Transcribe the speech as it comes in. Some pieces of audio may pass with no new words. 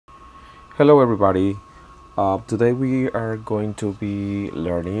Hello, everybody. Today we are going to be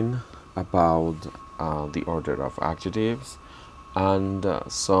learning about the order of adjectives and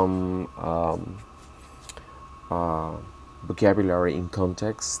some uh, vocabulary in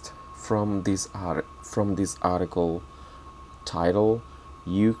context from this article titled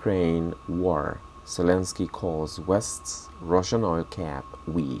 "Ukraine War: Zelensky calls West's Russian oil cap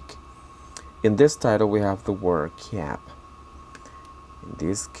weak." In this title, we have the word cap. In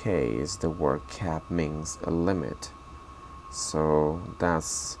this case, the word cap means a limit, so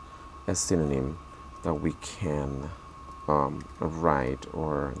that's a synonym that we can write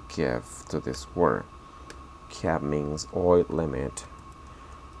or give to this word. Cap means oil limit,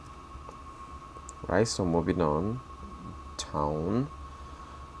 right? So moving on, town.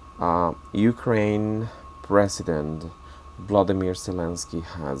 Ukraine President Vladimir Zelensky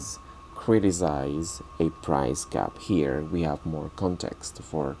has criticized a price cap. Here we have more context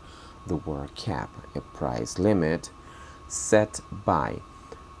for the word cap, a price limit set by.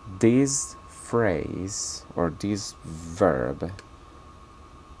 This phrase or this verb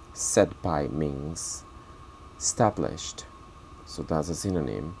set by means established, so that's a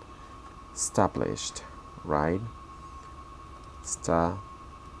synonym. Established, right?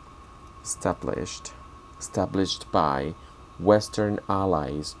 Established by Western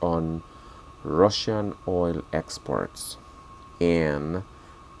allies on Russian oil exports. And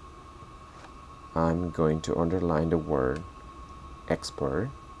I'm going to underline the word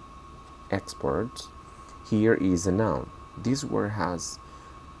export. Exports. Here is a noun. This word has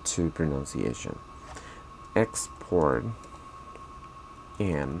two pronunciations. Export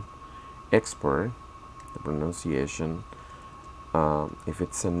and export. The pronunciation, if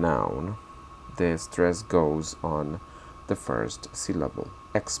it's a noun, the stress goes on the first syllable,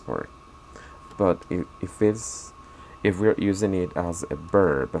 export. But if we're using it as a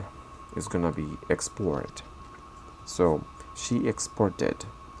verb, it's gonna be export. So she exported.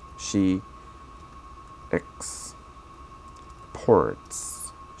 She exports.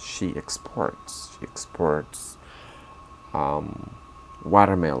 She exports. She exports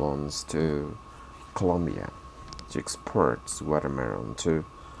watermelons to Colombia. She exports watermelon to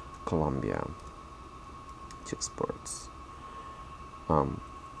Colombia. She exports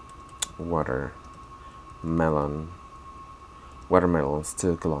watermelons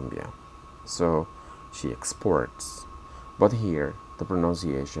to Colombia. So she exports. But here the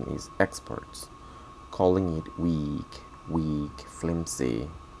pronunciation is exports, calling it weak, flimsy.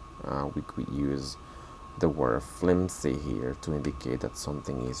 We could use the word flimsy here to indicate that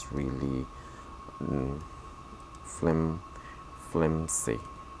something is really flimsy,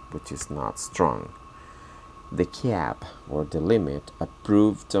 which is not strong. The cap or the limit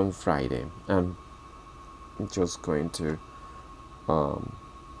approved on Friday. And I'm just going to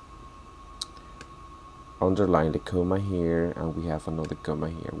underline the comma here, and we have another comma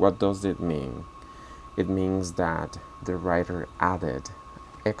here. What does it mean? It means that the writer added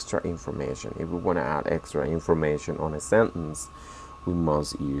extra information. If we want to add extra information on a sentence, we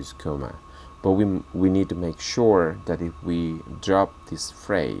must use comma. But we need to make sure that if we drop this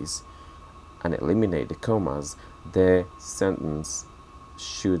phrase and eliminate the commas, the sentence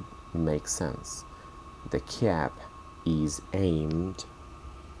should make sense. The cap is aimed,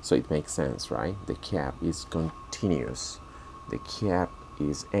 so it makes sense, right? The cap is continuous. The cap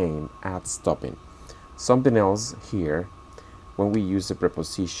is aimed at stopping. Something else here, when we use a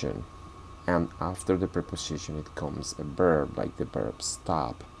preposition and after the preposition it comes a verb, like the verb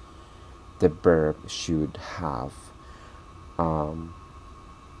stop, the verb should have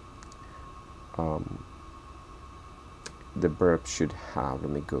the verb should have,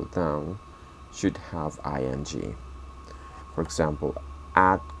 let me go down, should have ing. For example,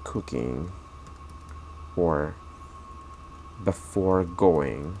 at cooking, or before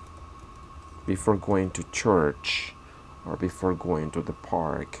going to church, or before going to the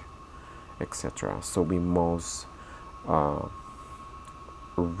park, etc. So we must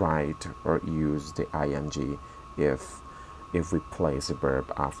write or use the ing if we place a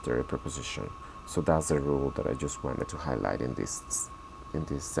verb after a preposition. So that's a rule that I just wanted to highlight in this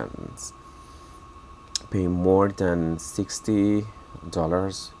sentence. Pay more than $60,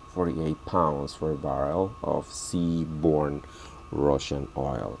 48 pounds for a barrel of seaborne Russian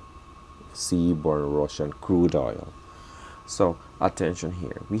oil, seaborne Russian crude oil. So attention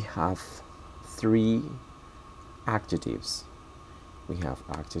here, we have three adjectives. We have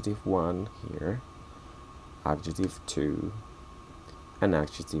adjective 1 here, adjective 2, and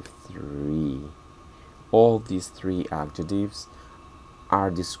adjective 3. All these three adjectives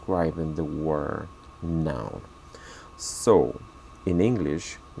are describing the word noun. So in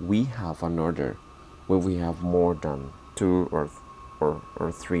English we have an order. When we have more than two or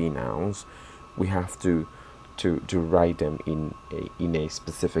three nouns, we have to write them in a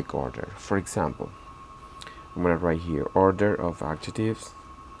specific order. For example, I'm gonna write here order of adjectives,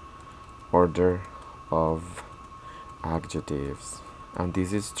 order of adjectives. And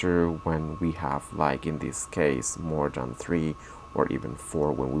this is true when we have, like in this case, more than three or even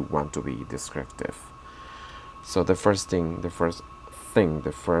four when we want to be descriptive. So the first thing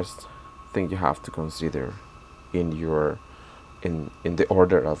you have to consider in your in the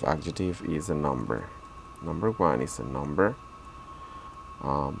order of adjective is a number. Number one is a number.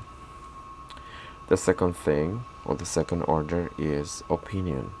 The second thing, or the second order, is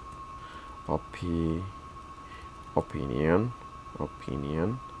opinion. Opinion.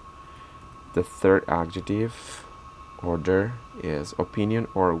 The third adjective order is opinion,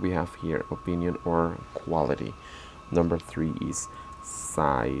 or we have here opinion or quality. Number three is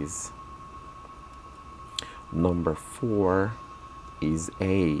size. Number four is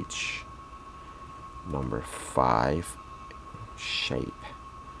age. Number five, shape,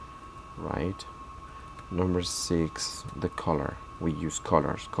 right? Number six, the color. We use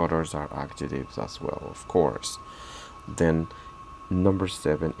colors. Colors are adjectives as well, of course. Then number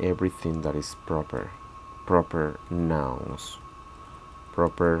seven, everything that is proper nouns,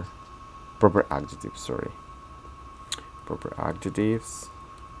 proper adjectives, proper adjectives.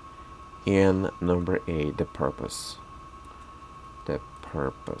 And number eight, the purpose.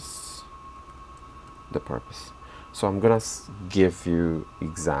 So I'm gonna give you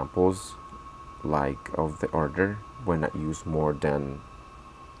examples like of the order when I use more than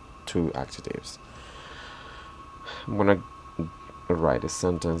two adjectives. I'm gonna write a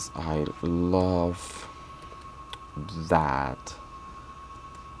sentence. I love that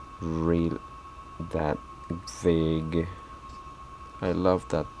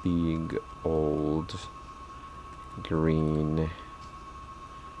big old green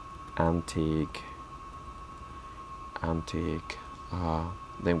antique.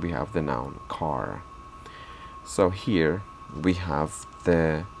 Then we have the noun car. So here we have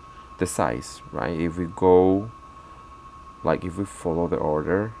the size, right? If we go, like if we follow the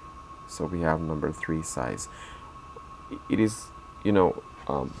order, so we have number three, size. It is, we don't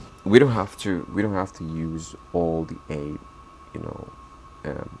have to use all the eight,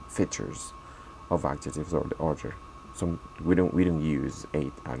 features of adjectives or the order. So we don't use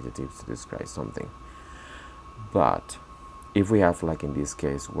 8 adjectives to describe something. But if we have, like in this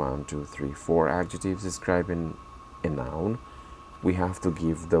case, 1, 2, 3, 4 adjectives describing a noun, we have to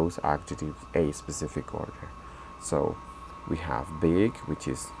give those adjectives a specific order. So we have big, which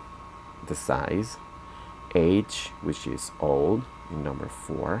is the size, age, which is old, in number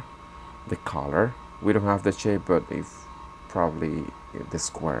 4, the color. We don't have the shape, but if probably the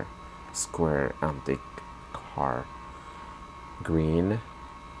square antique car, green,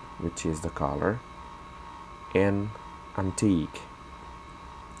 which is the color, and antique.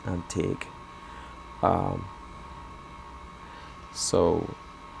 So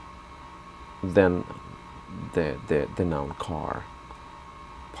then the noun car,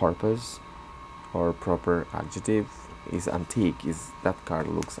 purpose or proper adjective is antique. Is that car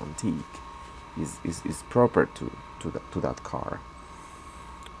looks antique? Is proper to that car.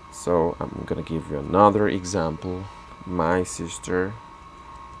 So I'm gonna give you another example. My sister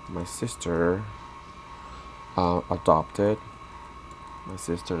adopted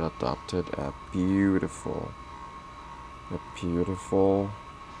a beautiful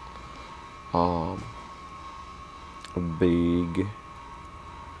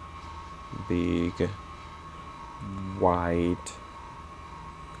big white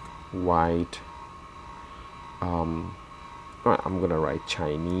I'm gonna write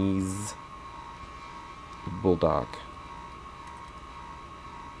Chinese bulldog.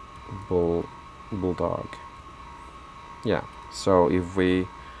 Yeah, so if we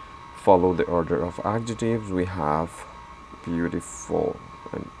follow the order of adjectives, we have beautiful,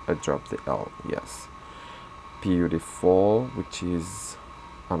 and I dropped the L, yes, beautiful, which is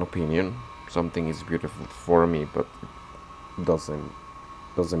an opinion. Something is beautiful for me, but it doesn't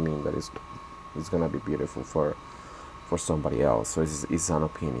mean that it's gonna be beautiful for somebody else. So it's an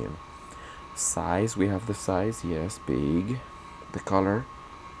opinion. Size, we have the size, yes, big. The color,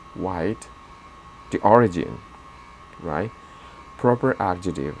 white. The origin, right? Proper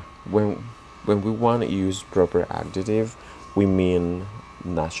adjective. When we want to use proper adjective, we mean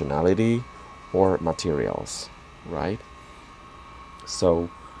nationality or materials, right? So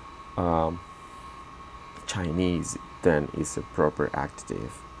Chinese then is a proper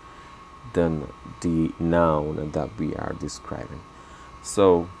adjective than the noun that we are describing.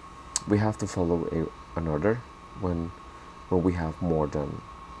 So we have to follow an order when we have more than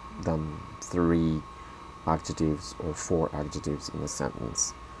 3 adjectives or 4 adjectives in a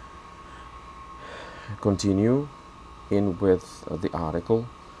sentence. Continue in with the article.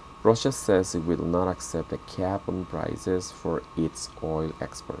 Russia says it will not accept a cap on prices for its oil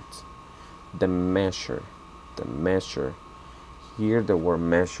exports. The measure. Here the word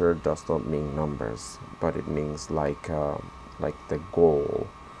measure does not mean numbers, but it means like the goal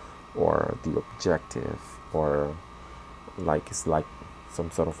or the objective, or it's like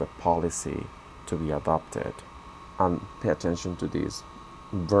some sort of a policy to be adopted. And pay attention to this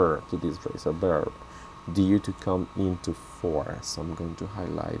verb, to this phrase, a verb. Due to come into force. I'm going to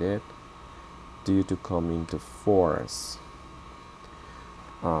highlight it. Due to come into force.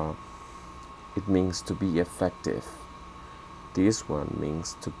 It means to be effective. This one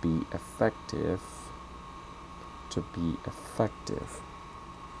means to be effective. To be effective.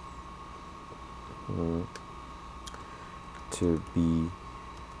 To be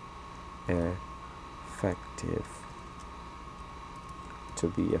effective. To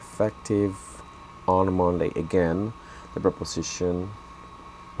be effective on Monday. Again, the preposition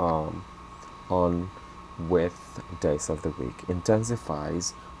on with days of the week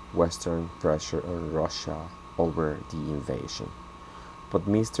intensifies Western pressure on Russia over the invasion. But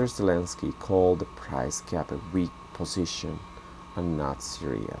Mr. Zelensky called the price cap a weak position and not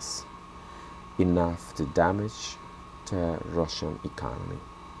serious enough to damage the Russian economy.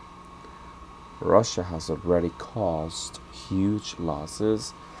 Russia has already caused huge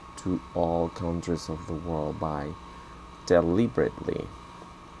losses to all countries of the world by deliberately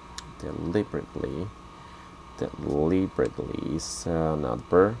is an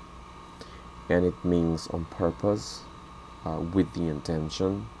adverb, and it means on purpose, with the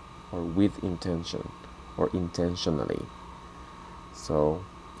intention, or with intention, or intentionally. So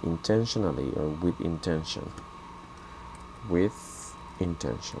intentionally or with intention,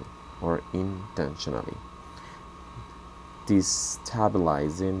 or intentionally.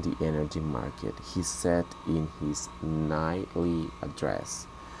 Destabilizing the energy market, he said in his nightly address.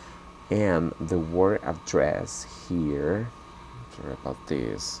 And the word address here, sorry about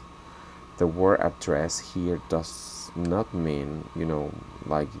this, the word address here does not mean,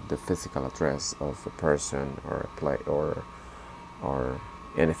 like the physical address of a person or a place or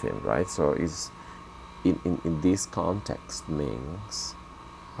anything, right? So it's in this context means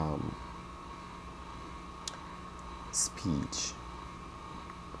speech,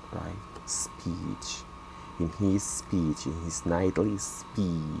 right? Speech. In his nightly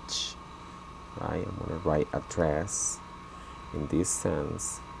speech, right? I'm going to write address in this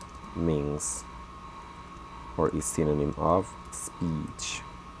sense means, or is synonym of, speech.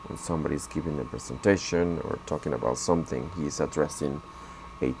 When somebody is giving a presentation or talking about something, he is addressing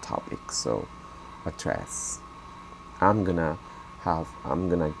a topic. So address. I'm gonna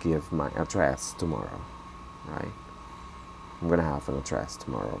give my address tomorrow, right? I'm gonna have an address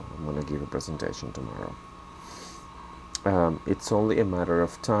tomorrow. I'm gonna give a presentation tomorrow. It's only a matter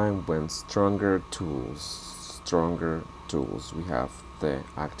of time when stronger tools, we have the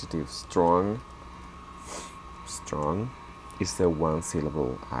adjective strong is the one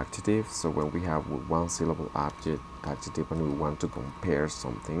syllable adjective. So when we have one syllable adjective and we want to compare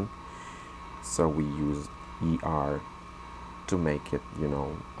something, so we use er to make it,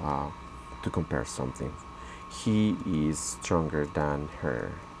 to compare something. He is stronger than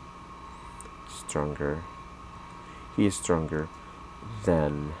her. He is stronger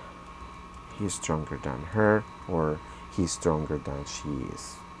than her, or he's stronger than she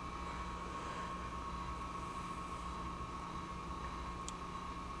is.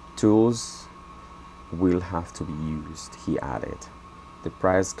 Tools will have to be used, he added. The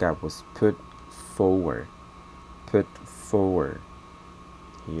price cap was put forward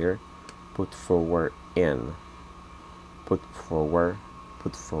here, put forward in, put forward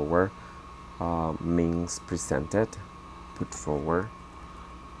means presented, put forward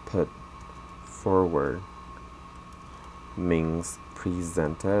means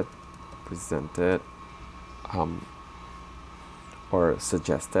presented, or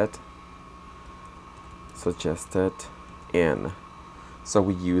suggested in. So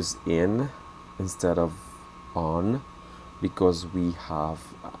we use in instead of on because we have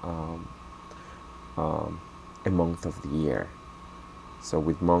a month of the year. So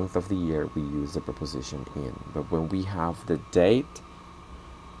with month of the year we use the preposition in, but when we have the date,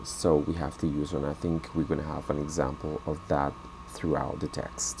 so we have to use one. I think we're going to have an example of that throughout the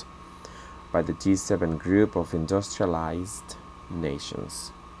text. By the G7 group of industrialized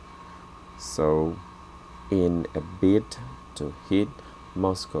nations. So in a bid to hit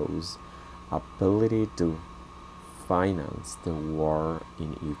Moscow's ability to finance the war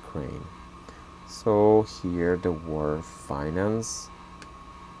in Ukraine. So here the word finance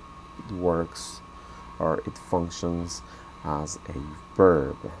works, or it functions as a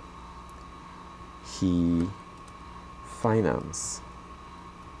verb. He finance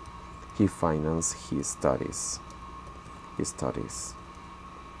his studies.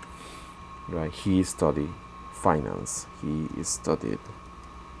 Right? He studied finance. He studied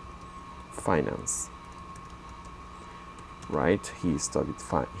finance. Right? He studied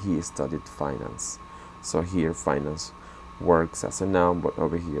finance. So here finance works as a noun, but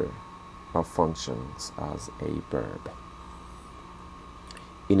over here functions as a verb.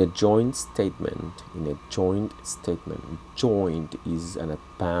 In a joint statement, joint is an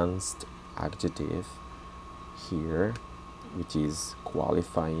advanced adjective here, which is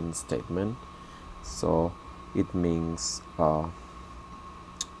qualifying statement. So it means let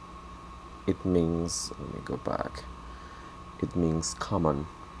me go back. It means common.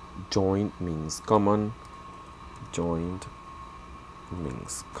 Joint means common. Joint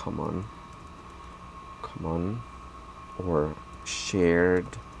means common or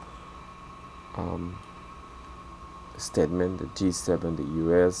shared statement. The G7, the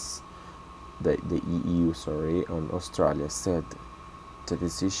US, the EU, and Australia said the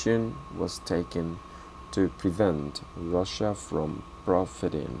decision was taken to prevent Russia from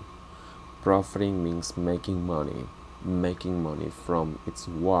profiting. Profiting means making money from its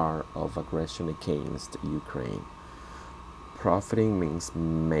war of aggression against Ukraine. Profiting means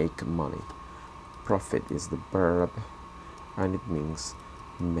make money. Profit is the verb, and it means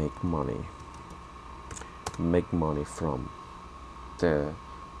make money. Make money from the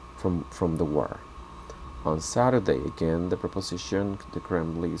war. On Saturday, again, the preposition, the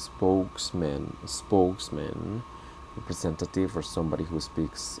Kremlin spokesman, representative, or somebody who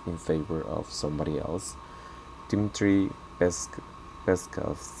speaks in favor of somebody else, Dmitry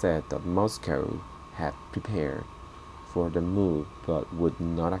Peskov said that Moscow had prepared for the move but would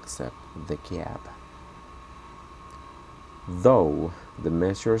not accept the gap. Though the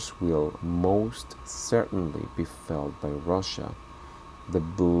measures will most certainly be felt by Russia, the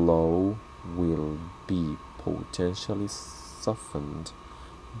blow will be potentially softened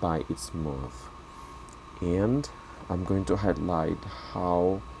by its move. And I'm going to highlight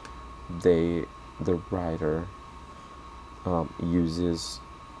how the writer uses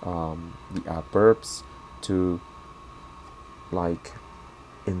the adverbs to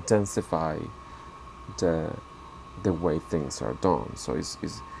intensify the way things are done. So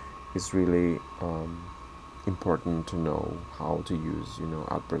it's really important to know how to use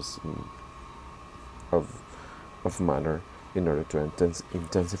adverbs of manner in order to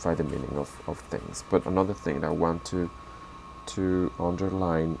intensify the meaning of things. But another thing I want to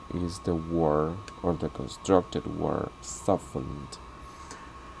underline is the word, or the constructed word, softened.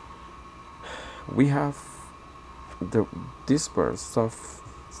 We have this word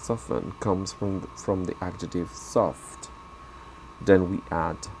soften comes from the adjective soft. Then we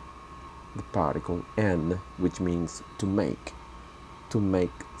add the particle n, which means to make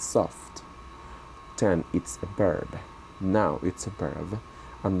soft. Then it's a verb. Now it's a verb,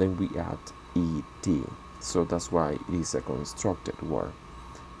 and then we add ed. So that's why it is a constructed word.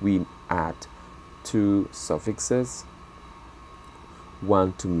 We add two suffixes,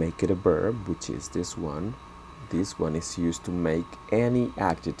 one to make it a verb, which is this one. This one is used to make any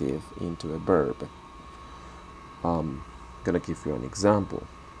adjective into a verb. I'm gonna give you an example.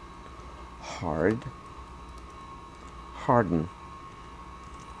 Hard, harden,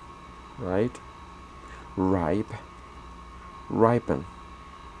 right? Ripe, ripen.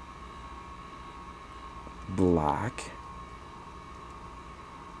 Black,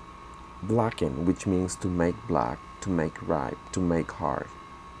 blacken, which means to make black, to make ripe, to make hard.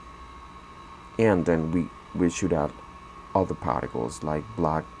 And then we should add other particles like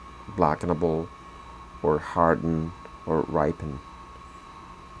black, blackenable, or harden, or ripen.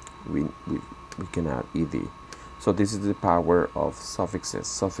 We can add ed. So this is the power of suffixes.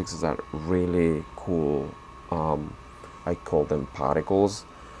 Suffixes are really cool. I call them particles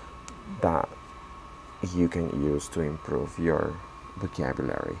that you can use to improve your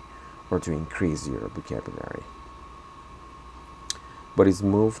vocabulary or to increase your vocabulary. But it's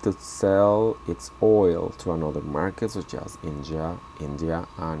moved to sell its oil to another market, such as India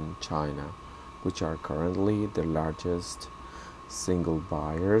and China, which are currently the largest single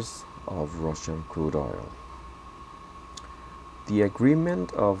buyers of Russian crude oil. The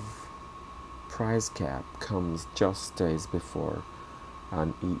agreement of price cap comes just days before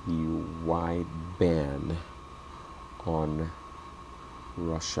an EU-wide ban on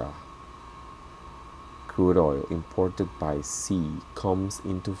Russia. Crude oil imported by sea comes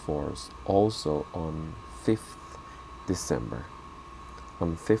into force also on 5th December.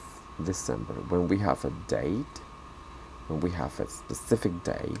 On 5th December, when we have a date, when we have a specific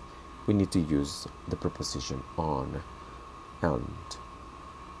day, we need to use the preposition on and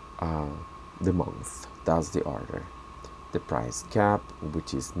the month. That's the order. The price cap,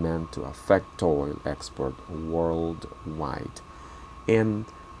 which is meant to affect oil export worldwide, and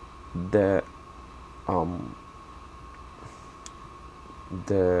the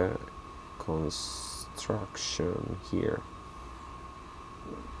construction here.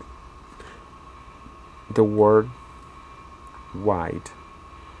 The word wide,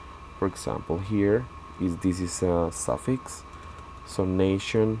 for example, here this is a suffix, so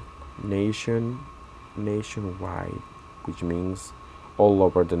nationwide, which means all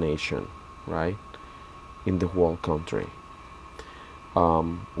over the nation, right? In the whole country.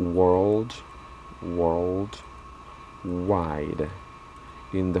 Worldwide,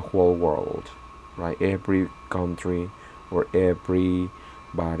 in the whole world, right? Every country or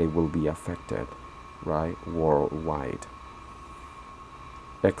everybody will be affected, right? Worldwide.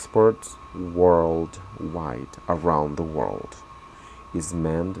 Exports worldwide, around the world, is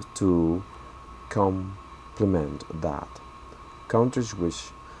meant to complement that. Countries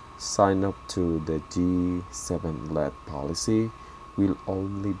which sign up to the G7-led policy will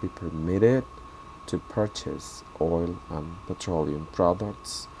only be permitted to purchase oil and petroleum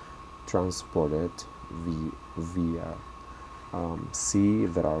products transported via sea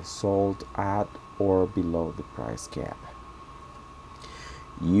that are sold at or below the price cap.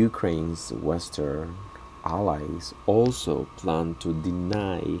 Ukraine's Western allies also plan to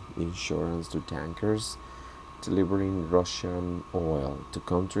deny insurance to tankers delivering Russian oil to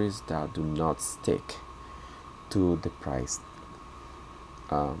countries that do not stick to the price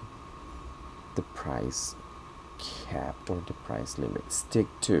cap or the price limit. Stick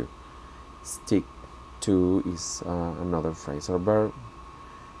to is another phrasal verb.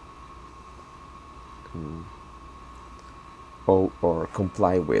 Or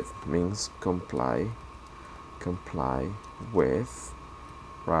comply with means comply with,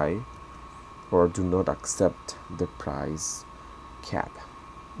 right? Or do not accept the price cap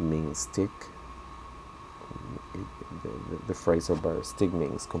means stick. The phrasal verb stick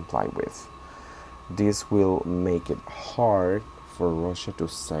means comply with. This will make it hard for Russia to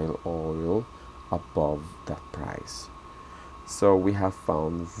sell oil above that price. So we have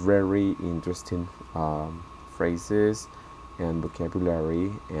found very interesting phrases and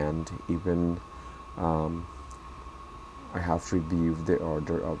vocabulary, and even I have reviewed the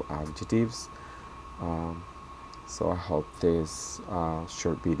order of adjectives. So I hope this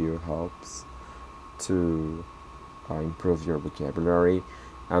short video helps to improve your vocabulary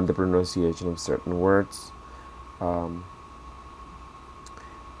and the pronunciation of certain words.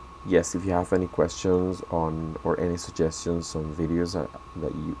 Yes, if you have any questions on or any suggestions on videos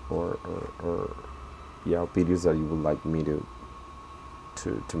that you or videos that you would like me to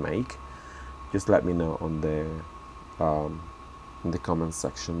make, just let me know on the in the comment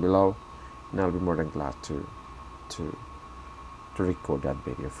section below, and I'll be more than glad to record that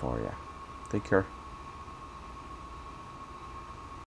video for you. Take care.